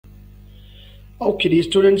Okay, dear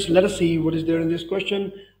students, let us see what is there in this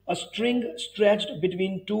question. A string stretched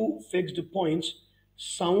between two fixed points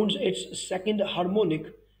sounds its second harmonic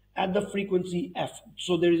at the frequency f.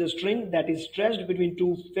 So there is a string that is stretched between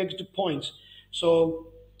two fixed points. So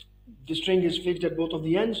the string is fixed at both of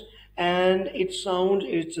the ends and it sounds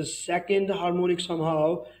its second harmonic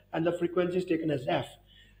somehow, and the frequency is taken as f.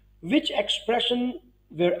 Which expression,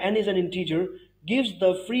 where n is an integer, gives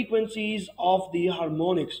the frequencies of the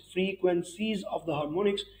harmonics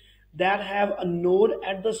that have a node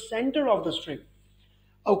at the center of the string?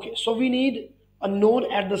 Okay, so we need a node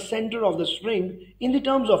at the center of the string in the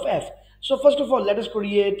terms of f. So first of all, let us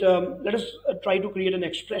try to create an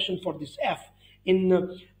expression for this f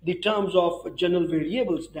in the terms of general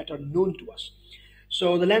variables that are known to us.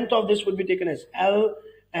 So the length of this would be taken as L,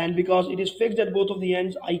 and because it is fixed at both of the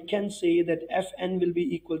ends, I can say that Fn will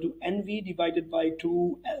be equal to Nv divided by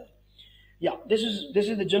 2L. Yeah, this is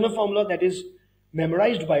the general formula that is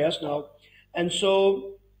memorized by us now. And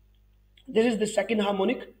so this is the second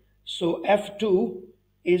harmonic. So F2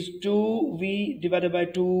 is 2V divided by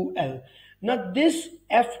 2L. Now this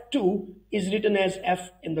F2 is written as F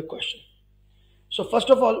in the question. So first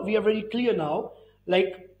of all, we are very clear now,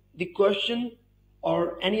 like the question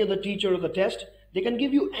or any other teacher of the test, they can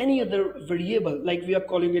give you any other variable, like we are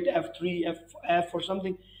calling it F3, F or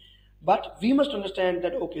something. But we must understand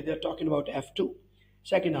that, okay, they're talking about F2,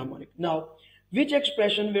 second harmonic. Now, which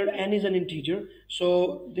expression where n is an integer?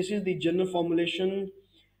 So this is the general formulation,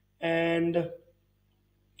 and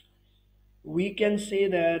we can say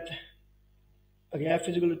that, okay, F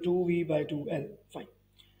is equal to 2V by 2L, fine.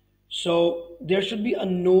 So there should be a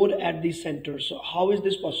node at the center. So how is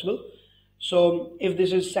this possible? So if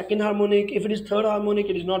this is second harmonic, if it is third harmonic,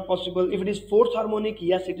 it is not possible. If it is fourth harmonic,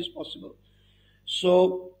 yes, it is possible.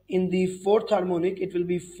 So in the fourth harmonic, it will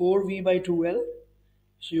be 4V by 2L.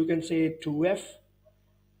 So you can say 2F.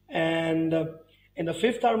 And in the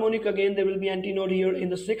fifth harmonic, again, there will be antinode here. In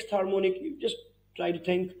the sixth harmonic, you just try to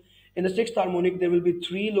think. In the sixth harmonic, there will be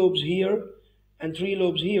 3 lobes here and 3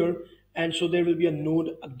 lobes here. And so there will be a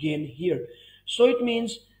node again here. So it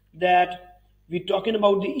means that we're talking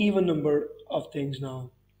about the even number of things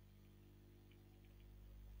now.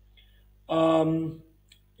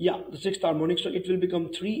 Yeah, the sixth harmonic, so it will become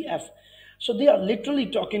 3F. So they are literally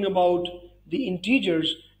talking about the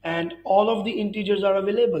integers, and all of the integers are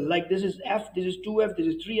available. Like this is F, this is 2F, this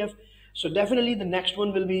is 3F. So definitely the next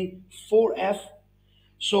one will be 4F.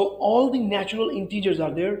 So all the natural integers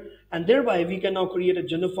are there, and thereby we can now create a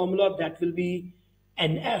general formula that will be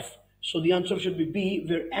NF. So the answer should be B,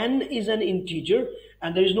 where n is an integer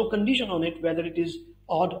and there is no condition on it whether it is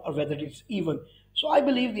odd or whether it is even. So I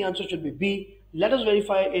believe the answer should be B. Let us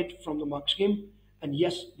verify it from the mark scheme, and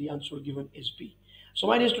yes, the answer given is B. So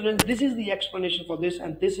my dear students, this is the explanation for this,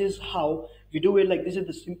 and this is how we do it. Like, this is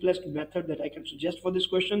the simplest method that I can suggest for this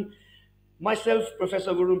question. Myself,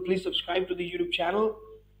 Professor Varun, please subscribe to the YouTube channel.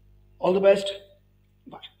 All the best.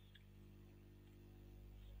 Bye.